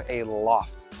have a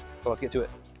loft. So let's get to it.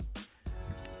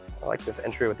 I like this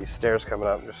entry with these stairs coming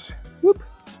up. Just whoop.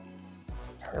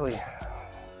 Really,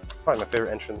 probably my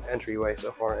favorite entryway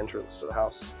so far, entrance to the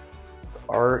house. The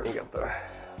art, you got the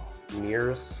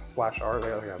mirrors / art. They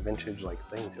got like a vintage like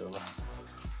thing to them.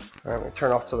 All right, we're gonna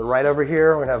turn off to the right over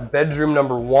here. We're gonna have bedroom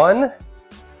number 1.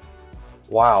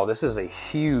 Wow, this is a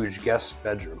huge guest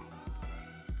bedroom.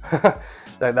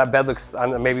 that bed looks,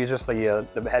 maybe it's just the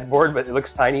headboard, but it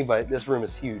looks tiny, but this room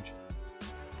is huge.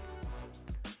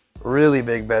 Really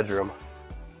big bedroom.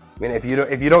 I mean, if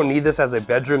you don't need this as a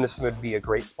bedroom, this would be a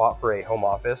great spot for a home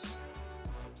office.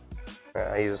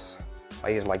 I use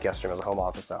my guest room as a home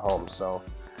office at home, so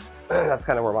that's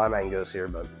kind of where my mind goes here,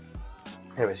 but.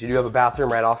 Anyways, you do have a bathroom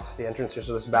right off the entrance here,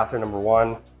 so this is bathroom number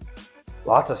 1.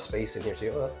 Lots of space in here too.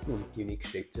 Oh, that's a unique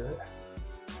shape to it.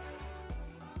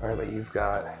 All right, but you've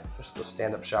got just the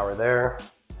stand-up shower there.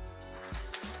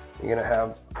 You're gonna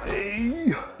have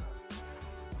a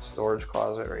storage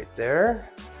closet right there.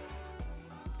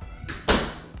 All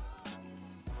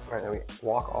right, then we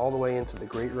walk all the way into the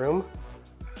great room.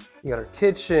 You got our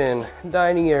kitchen,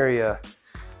 dining area,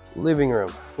 living room.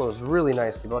 Flows really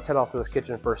nicely, but let's head off to this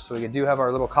kitchen first. So we do have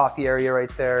our little coffee area right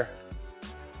there.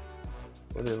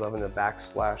 Really loving the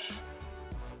backsplash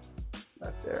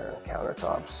back there,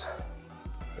 countertops.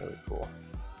 Really cool.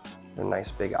 A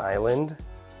nice big island.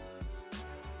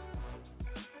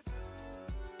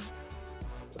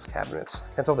 Those cabinets,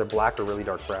 can't tell if they're black or really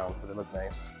dark brown, but they look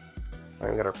nice. All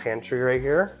right, we got our pantry right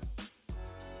here.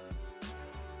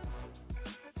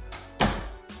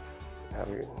 Have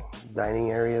your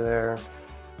dining area there.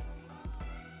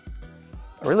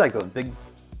 I really like those big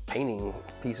painting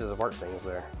pieces of art things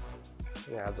there.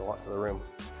 It adds a lot to the room.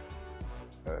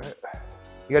 All right.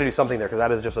 You gotta do something there because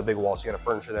that is just a big wall, so you gotta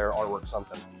furniture there, artwork,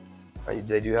 something. Right,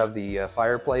 they do have the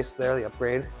fireplace there, the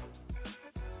upgrade.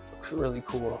 Looks really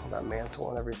cool, that mantle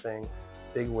and everything.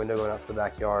 Big window going out to the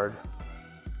backyard.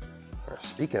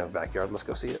 Speaking of backyard, let's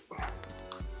go see it.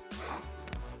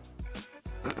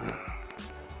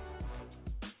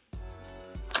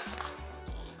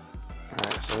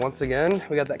 So once again,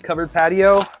 we got that covered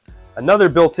patio, another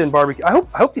built-in barbecue. I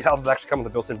hope these houses actually come with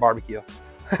a built-in barbecue.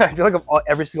 I feel like if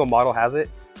every single model has it,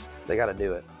 they got to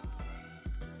do it.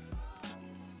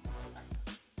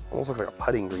 Almost looks like a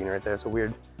putting green right there. It's a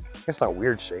weird, I guess not a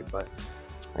weird shape, but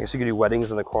I guess you could do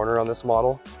weddings in the corner on this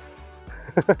model.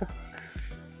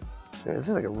 This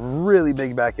is like a really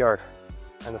big backyard,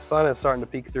 and the sun is starting to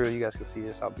peek through. You guys can see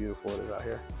just how beautiful it is out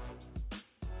here.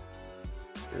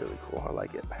 Really cool. I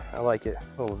like it. I like it.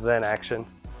 A little zen action.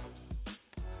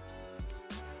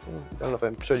 I don't know if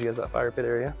I showed you guys that fire pit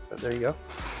area, but there you go.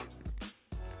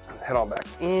 Let's head on back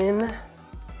in, and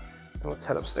let's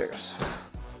head upstairs.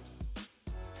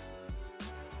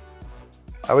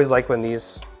 I always like when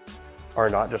these are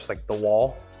not just like the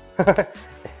wall.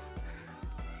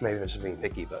 Maybe I'm just being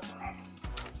picky, but.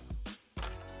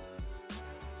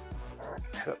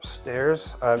 Head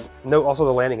upstairs. Note also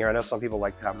the landing here. I know some people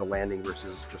like to have the landing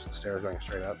versus just the stairs going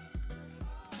straight up.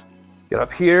 Get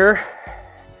up here,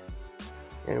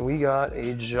 and we got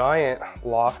a giant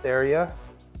loft area.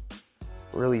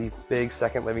 Really big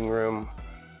second living room,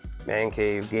 man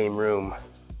cave, game room,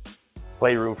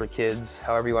 playroom for kids,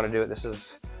 however you want to do it. This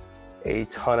is a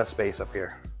ton of space up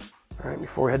here. All right,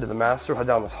 before we head to the master, we'll head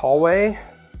down this hallway.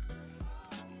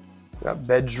 We got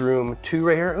bedroom 2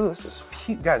 right here. Oh, this is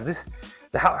cute. Guys,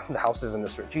 the house is in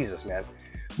this room. Jesus, man.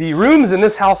 The rooms in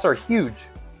this house are huge.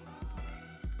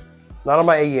 Not on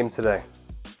my A game today,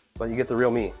 but you get the real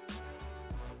me.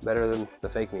 Better than the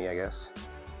fake me, I guess.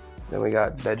 Then we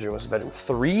got bedroom, what's bedroom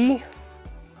 3?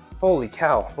 Holy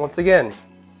cow, once again,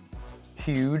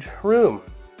 huge room.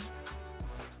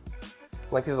 I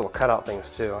like these little cutout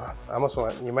things too. I almost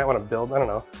want, you might want to build, I don't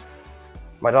know.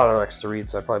 My daughter likes to read,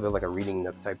 so I'd probably build like a reading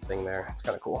nook type thing there. It's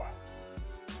kind of cool.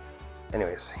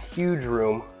 Anyways, huge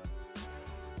room.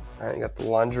 All right, you got the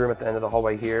laundry room at the end of the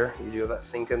hallway here. You do have that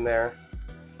sink in there.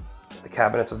 The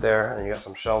cabinets up there, and you got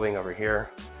some shelving over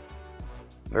here.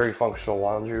 Very functional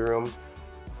laundry room.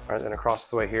 All right, then across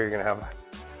the way here, you're gonna have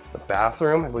the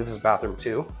bathroom. I believe this is bathroom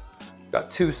 2.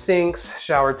 Got 2 sinks,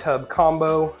 shower tub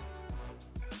combo,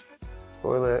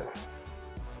 toilet.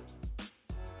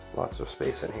 Lots of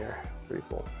space in here. Pretty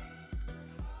cool.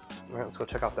 All right, let's go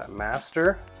check out that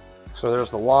master. So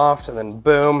there's the loft, and then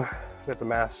boom, we got the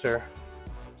master.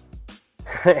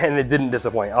 And it didn't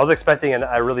disappoint. I was expecting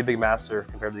a really big master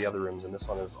compared to the other rooms, and this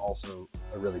one is also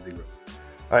a really big room.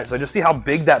 All right, so just see how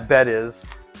big that bed is,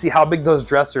 see how big those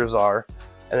dressers are,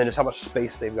 and then just how much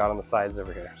space they've got on the sides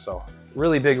over here. So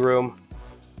really big room,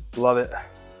 love it.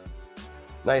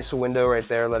 Nice window right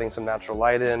there, letting some natural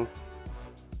light in.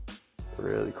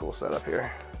 Really cool setup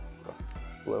here.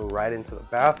 Flow right into the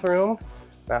bathroom.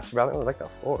 Master bathroom, I like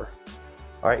that floor.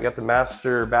 All right, you got the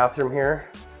master bathroom here.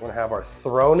 We're gonna have our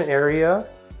throne area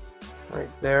right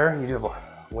there. You do have a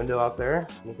window out there.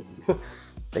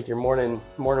 Take your morning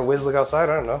whiz look outside,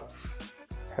 I don't know.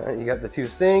 All right, you got the 2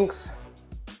 sinks.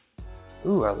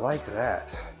 Ooh, I like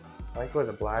that. I like the way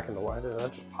the black and the white,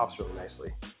 that just pops really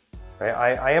nicely. Right,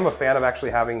 I am a fan of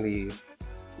actually having the,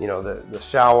 you know, the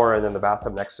shower and then the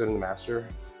bathtub next to it in the master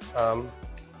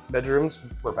bedrooms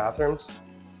or bathrooms.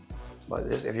 But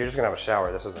this, if you're just gonna have a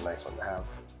shower, this is a nice one to have.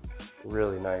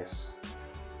 Really nice.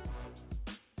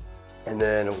 And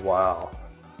then, wow,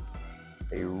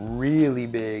 a really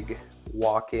big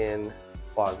walk-in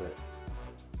closet.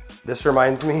 This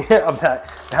reminds me of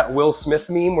that Will Smith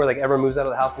meme where like everyone moves out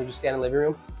of the house and you just stand in the living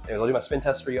room. Anyways, I'll do my spin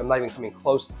test for you. I'm not even coming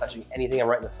close to touching anything. I'm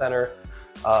right in the center.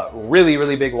 Really,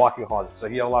 really big walk-in closet. So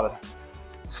if you have a lot of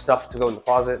stuff to go in the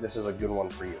closet, this is a good one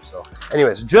for you. So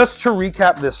anyways, just to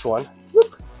recap this one.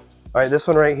 Whoop. All right, this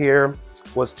one right here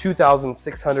was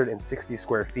 2,660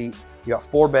 square feet. You got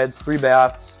 4 beds, 3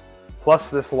 baths, plus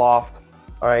this loft.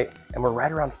 All right, and we're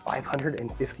right around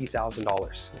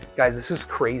 $550,000. Guys, this is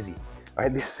crazy. All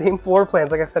right, the same floor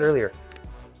plans, like I said earlier,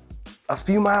 a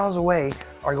few miles away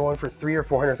are going for $300,000 or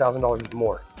 $400,000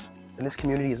 more. And this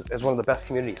community is one of the best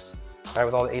communities. All right,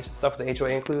 with all the stuff the HOA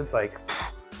includes, like,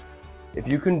 if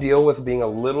you can deal with being a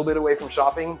little bit away from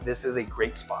shopping, this is a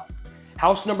great spot.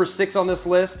 House number 6 on this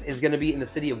list is gonna be in the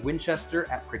city of Winchester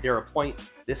at Credera Point.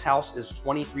 This house is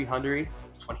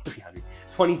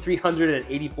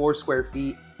 2,384 square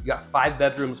feet. You got 5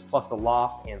 bedrooms plus a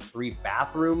loft and 3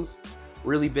 bathrooms.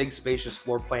 Really big, spacious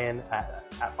floor plan at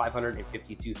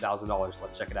 $552,000.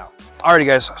 Let's check it out. Alrighty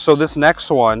guys, so this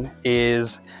next one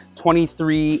is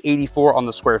 2,384 on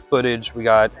the square footage. We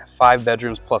got 5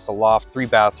 bedrooms plus a loft, 3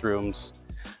 bathrooms,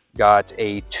 got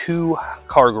a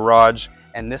 2-car garage,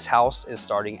 and this house is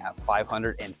starting at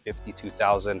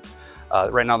 $552,000.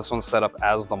 Right now this one's set up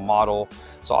as the model,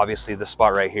 so obviously this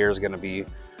spot right here is going to be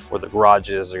where the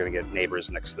garage is. They're going to get neighbors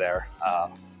next there.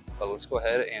 But let's go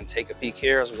ahead and take a peek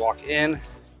here as we walk in.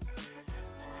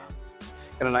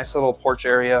 Got a nice little porch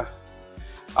area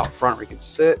out front where you can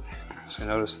sit. So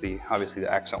notice obviously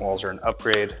the accent walls are an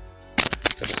upgrade.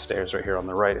 Got the stairs right here on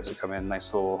the right as you come in.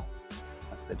 Nice little,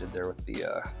 like they did there with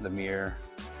the mirror,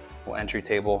 little entry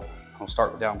table. I'll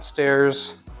start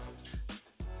downstairs.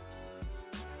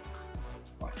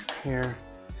 Walk here.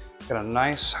 Got a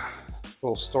nice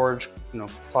little storage,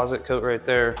 closet coat right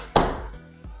there.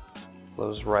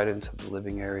 Flows right into the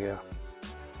living area.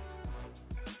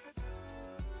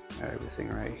 Got everything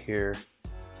right here.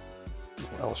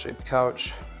 L-shaped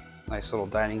couch. Nice little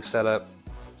dining setup.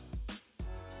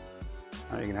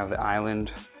 You can have the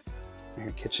island.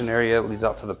 Your kitchen area leads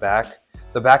out to the back.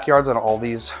 The backyards on all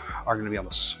these are going to be on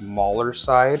the smaller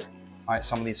side. All right,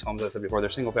 some of these homes, as I said before, they're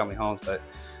single-family homes, but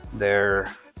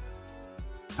they're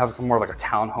have more like a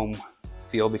townhome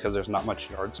feel because there's not much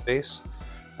yard space.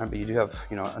 But you do have,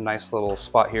 a nice little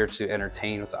spot here to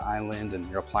entertain with the island and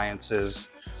your appliances.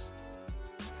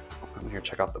 Come here,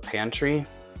 check out the pantry.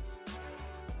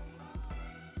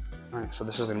 All right, so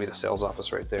this is gonna be the sales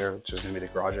office right there, which is gonna be the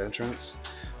garage entrance.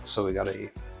 So we got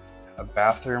a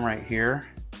bathroom right here.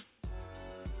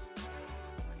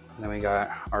 And then we got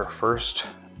our first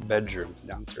bedroom,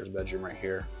 downstairs bedroom right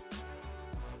here.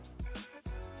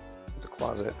 The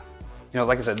closet.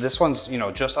 Like I said, this one's,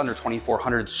 just under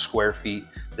 2,400 square feet.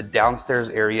 The downstairs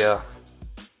area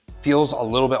feels a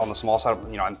little bit on the small side.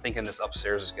 I'm thinking this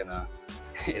upstairs is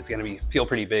feel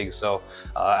pretty big. So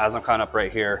as I'm coming up right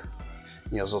here,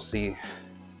 You guys will see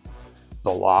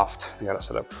the loft. They got it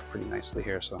set up pretty nicely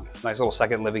here. So nice little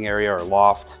second living area or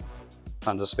loft.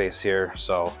 Tons of space here.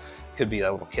 So could be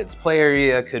a little kid's play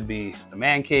area, could be the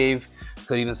man cave,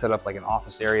 could even set up like an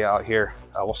office area out here.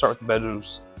 We'll start with the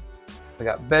bedrooms. We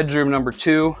got bedroom number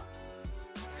 2.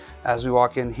 As we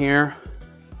walk in here,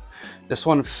 this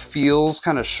one feels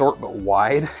kind of short but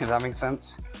wide, if that makes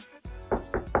sense.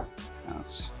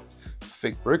 That's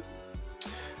fake brick.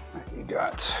 All right, you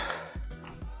got,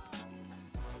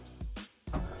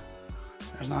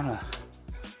 there's not a,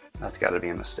 that's got to be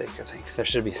a mistake, I think. There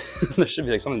should be there should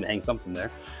be like something to hang something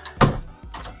there. All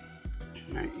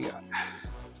right, you got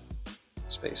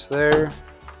space there.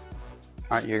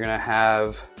 All right, you're gonna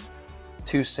have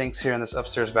 2 sinks here in this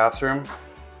upstairs bathroom.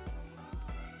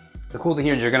 The cool thing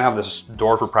here is you're gonna have this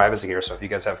door for privacy here. So if you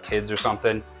guys have kids or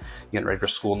something, getting ready for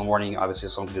school in the morning, obviously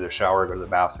someone can do their shower, go to the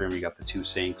bathroom, you got the 2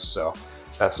 sinks. So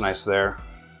that's nice there.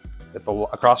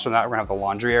 Across from that, we're gonna have the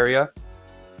laundry area.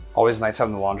 Always nice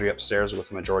having the laundry upstairs with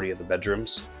the majority of the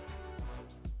bedrooms.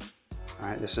 All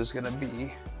right, this is gonna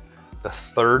be the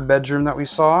 3rd bedroom that we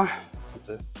saw.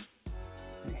 Right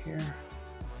here.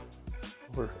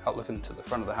 We're out looking to the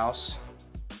front of the house.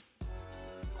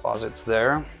 Closets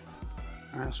there.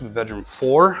 All right, this will be bedroom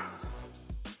 4.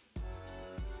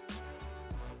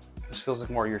 This feels like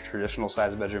more your traditional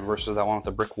size bedroom versus that one with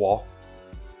the brick wall.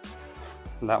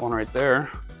 And that one right there.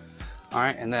 All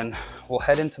right, and then we'll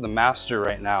head into the master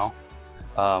right now.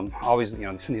 Always, you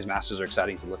know, these masters are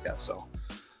exciting to look at. So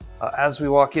as we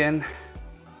walk in,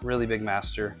 really big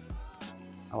master.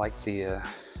 I like the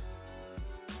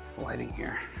lighting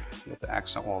here. Get the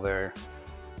accent wall there.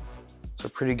 So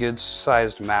pretty good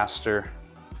sized master.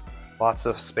 Lots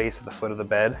of space at the foot of the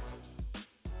bed.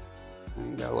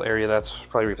 And you got a little area that's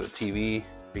probably where you put the TV.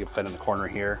 You can put it in the corner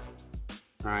here.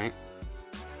 All right,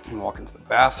 and walk into the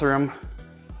bathroom.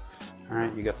 All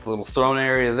right, you got the little throne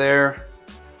area there.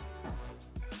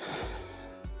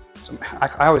 So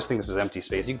I always think this is empty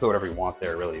space. You can put whatever you want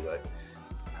there, really, but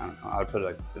I don't know. I would put it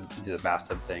like do the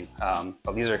bathtub thing.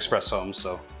 But these are express homes,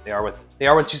 so they are what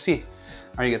you see.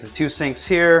 All right, you get the 2 sinks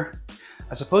here.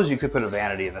 I suppose you could put a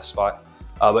vanity in this spot,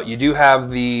 but you do have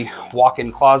the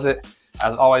walk-in closet.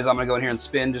 As always, I'm gonna go in here and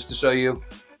spin just to show you.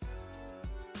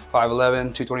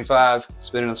 5'11", 225,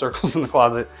 spinning in circles in the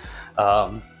closet.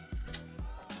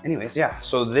 Anyways, yeah,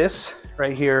 so this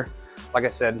right here, like I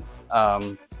said,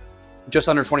 just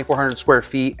under 2,400 square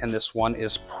feet, and this one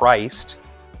is priced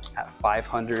at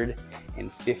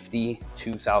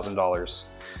 $552,000.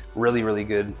 Really, really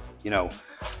good, you know,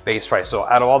 base price. So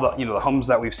out of all the, you know, the homes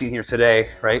that we've seen here today,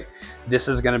 right, this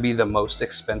is gonna be the most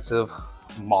expensive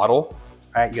model,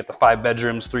 right? You get the 5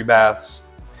 bedrooms, 3 baths,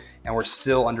 and we're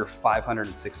still under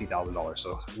 $560,000,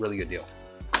 so really good deal.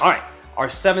 All right, our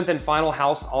 7th and final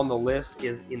house on the list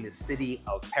is in the city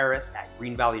of Perris at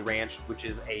Green Valley Ranch, which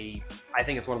is I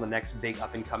think it's one of the next big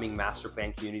up and coming master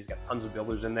plan communities. Got tons of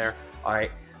builders in there. All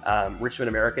right, Richmond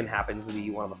American happens to be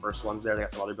one of the first ones there. They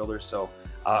got some other builders. So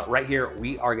right here,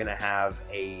 we are gonna have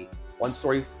a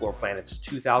 1-story floor plan. It's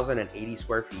 2,080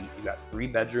 square feet. You got 3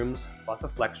 bedrooms plus a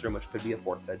flex room, which could be a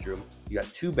 4th bedroom. You got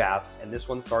 2 baths, and this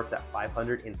one starts at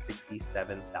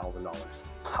 $567,000.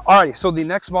 Alright, so the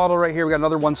next model right here, we got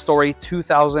another 1-story,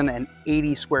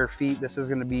 2,080 square feet. This is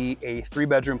going to be a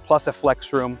 3-bedroom plus a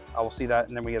flex room. I will see that,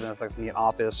 and then we get this like an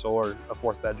office or a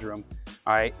 4th bedroom.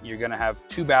 All right, you're going to have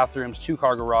 2 bathrooms, 2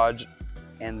 car garage,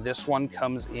 and this one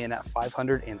comes in at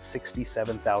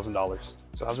 $567,000.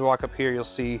 So as we walk up here, you'll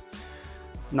see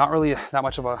not really that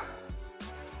much of a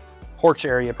porch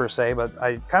area per se, but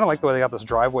I kind of like the way they got this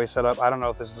driveway set up. I don't know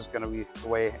if this is going to be the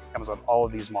way it comes on all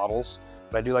of these models,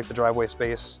 but I do like the driveway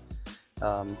space.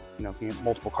 You know, if you get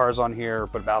multiple cars on here, or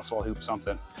put a basketball hoop,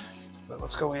 something. But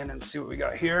let's go in and see what we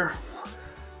got here.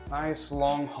 Nice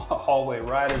long hallway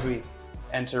right as we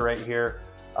enter right here.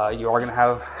 You are going to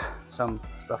have some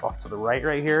stuff off to the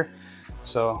right here.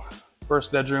 So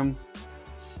 1st bedroom,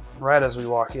 right as we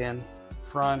walk in,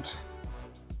 front,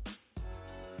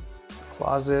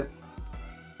 closet,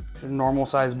 normal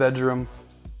size bedroom,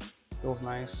 feels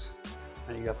nice.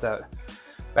 And you got that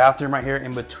bathroom right here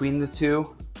in between the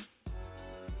 2.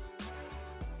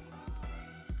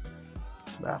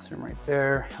 Bathroom right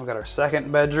there. We've got our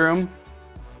 2nd bedroom.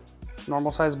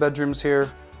 Normal size bedrooms here.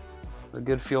 A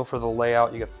good feel for the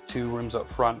layout. You got 2 rooms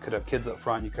up front. Could have kids up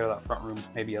front. You could have that front room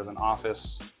maybe as an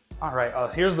office. All right,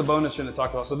 here's the bonus room to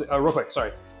talk about. So real quick,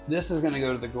 sorry. This is gonna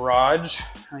go to the garage.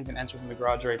 You can enter from the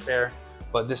garage right there.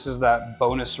 But this is that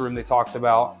bonus room they talked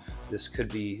about. This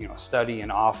could be, you know, a study,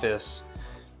 an office.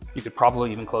 You could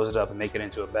probably even close it up and make it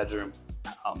into a bedroom.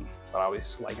 But I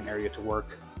always like an area to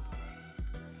work.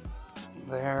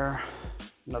 There,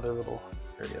 another little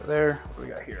area there. What do we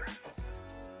got here?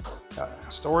 Got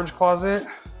a storage closet.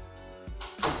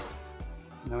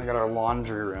 And then we got our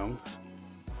laundry room.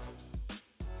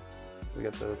 We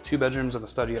got the 2 bedrooms and the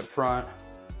study up front,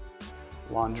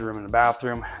 laundry room and the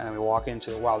bathroom, and then we walk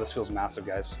into, wow, this feels massive,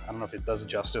 guys. I don't know if it does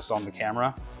justice on the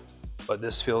camera, but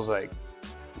this feels like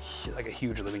a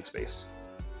huge living space.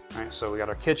 All right, so we got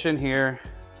our kitchen here,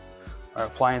 our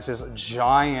appliances, a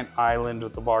giant island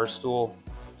with the bar stool,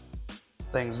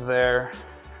 things there.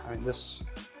 I mean, this,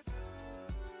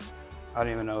 I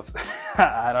don't even know if,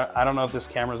 I don't know if this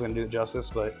camera is gonna do it justice,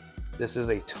 but this is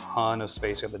a ton of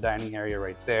space. You have the dining area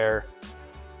right there.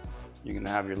 You're gonna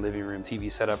have your living room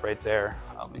TV set up right there.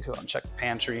 Let me go and check the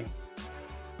pantry.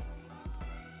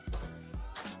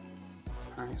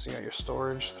 All right, so you got your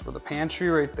storage for the pantry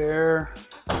right there.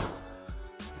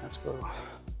 Let's go.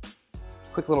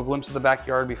 Quick little glimpse of the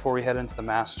backyard before we head into the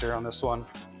master on this one.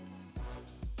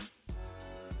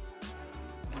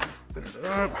 Put it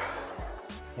up.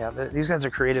 Yeah, these guys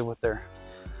are creative with their,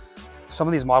 some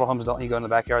of these model homes don't let you go in the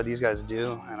backyard. These guys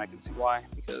do, and I can see why,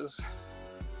 because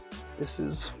this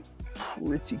is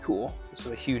pretty cool. This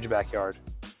is a huge backyard.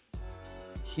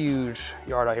 Huge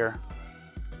yard out here.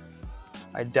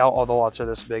 I doubt all the lots are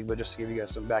this big, but just to give you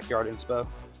guys some backyard inspo.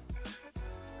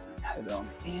 Head on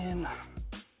in.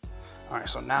 All right,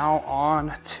 so now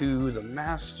on to the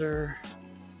master.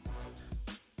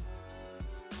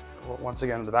 Once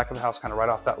again, in the back of the house, kind of right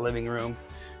off that living room.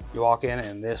 You walk in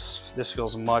and this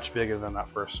feels much bigger than that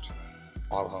first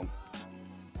model home.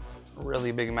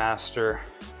 Really big master.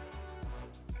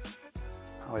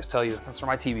 I always tell you, that's where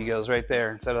my TV goes, right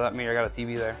there. Instead of that mirror, I got a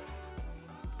TV there.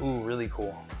 Ooh, really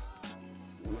cool.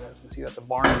 You guys can see that the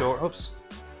barn door, oops.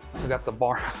 We got the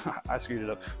barn, I screwed it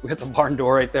up. We got the barn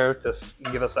door right there to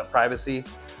give us that privacy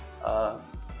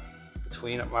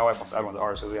between, my wife wants to add one to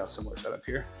ours, so we got a similar setup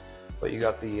here. But you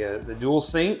got the dual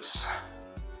sinks.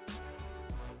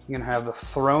 You're gonna have the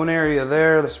throne area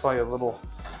there. There's probably a little,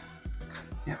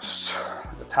 yes,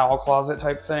 the towel closet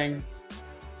type thing.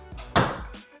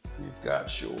 You've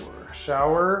got your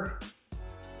shower,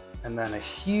 and then a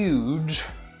huge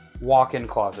walk-in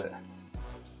closet.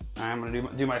 I'm gonna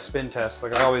do my spin test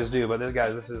like I always do, but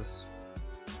this is,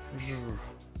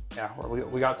 yeah,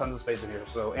 we got tons of space in here,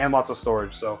 so, and lots of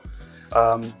storage. So,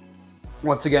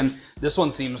 once again, this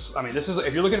one seems, I mean, this is,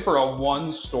 if you're looking for a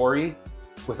 1-story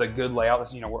with a good layout,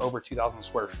 this, you know, we're over 2,000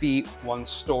 square feet, 1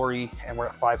 story, and we're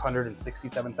at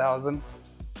 567,000.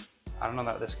 I don't know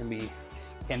that this can be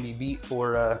beat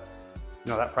for,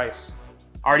 you know, that price.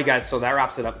 Alrighty guys, so that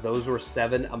wraps it up. Those were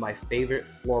 7 of my favorite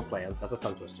floor plans. That's a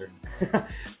tongue twister.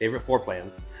 Favorite floor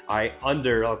plans. All right,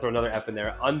 under, I'll throw another F in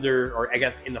there, under, or I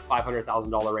guess in the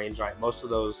 $500,000 range, right? Most of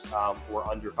those were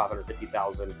under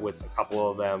 $550,000, with a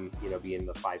couple of them, you know, being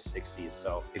the 560s.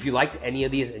 So if you liked any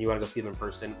of these and you want to go see them in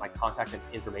person, my contact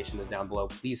information is down below.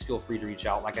 Please feel free to reach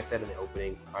out. Like I said in the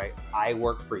opening, all right, I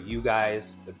work for you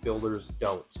guys, the builders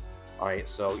don't. All right,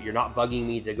 so you're not bugging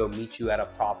me to go meet you at a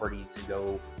property, to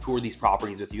go tour these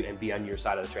properties with you and be on your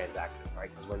side of the transaction,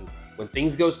 right? Because when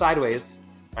things go sideways,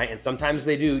 right, and sometimes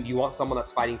they do, you want someone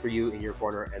that's fighting for you in your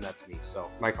corner, and that's me.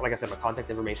 So like I said, my contact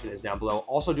information is down below.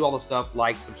 Also do all the stuff,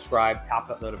 like, subscribe, tap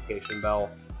that notification bell.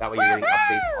 That way you're getting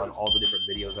updates on all the different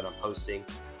videos that I'm posting.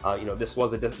 You know, this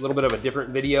was a little bit of a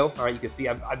different video. All right, you can see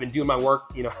I've been doing my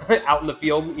work, you know, out in the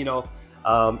field, you know,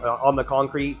 on the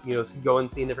concrete, you know, go and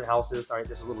see in different houses. All right,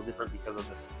 this is a little different because of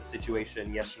the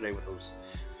situation yesterday with those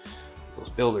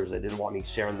builders that didn't want me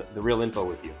sharing the real info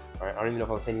with you. All right, I don't even know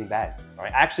if I was saying anything bad. All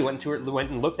right, I actually went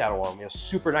and looked at one. You know,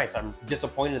 super nice. I'm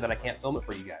disappointed that I can't film it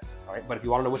for you guys. All right, but if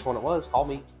you want to know which one it was, call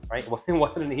me. All right, it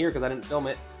wasn't in here because I didn't film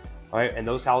it. All right, and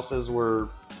those houses were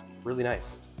really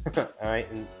nice. All right,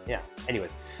 and yeah.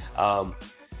 Anyways,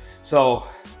 so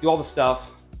do all the stuff.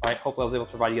 All right, hopefully I was able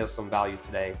to provide you guys some value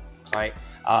today. All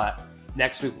right,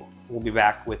 next week we'll be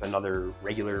back with another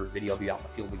regular video. I'll be out in the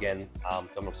field again,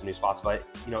 filming some new spots. But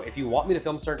you know, if you want me to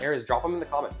film certain areas, drop them in the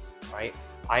comments. Right,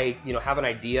 I have an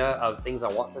idea of things I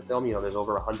want to film. You know, there's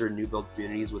over 100 new build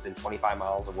communities within 25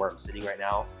 miles of where I'm sitting right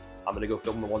now. I'm gonna go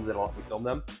film the ones that want me to film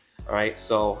them. All right,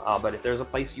 so but if there's a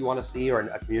place you want to see or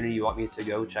a community you want me to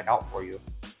go check out for you,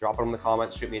 drop it in the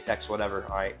comments, shoot me a text, whatever.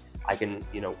 All right, I can,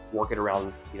 you know, work it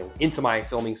around, you know, into my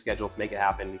filming schedule to make it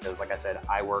happen, because like I said,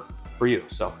 I work for you.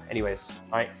 So anyways,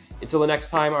 all right, until the next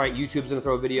time, all right, YouTube's gonna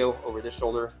throw a video over this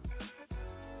shoulder,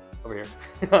 over here.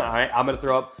 All right, I'm gonna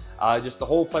throw up just the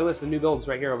whole playlist of new builds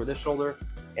right here over this shoulder,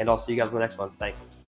 and I'll see you guys in the next one. Thanks.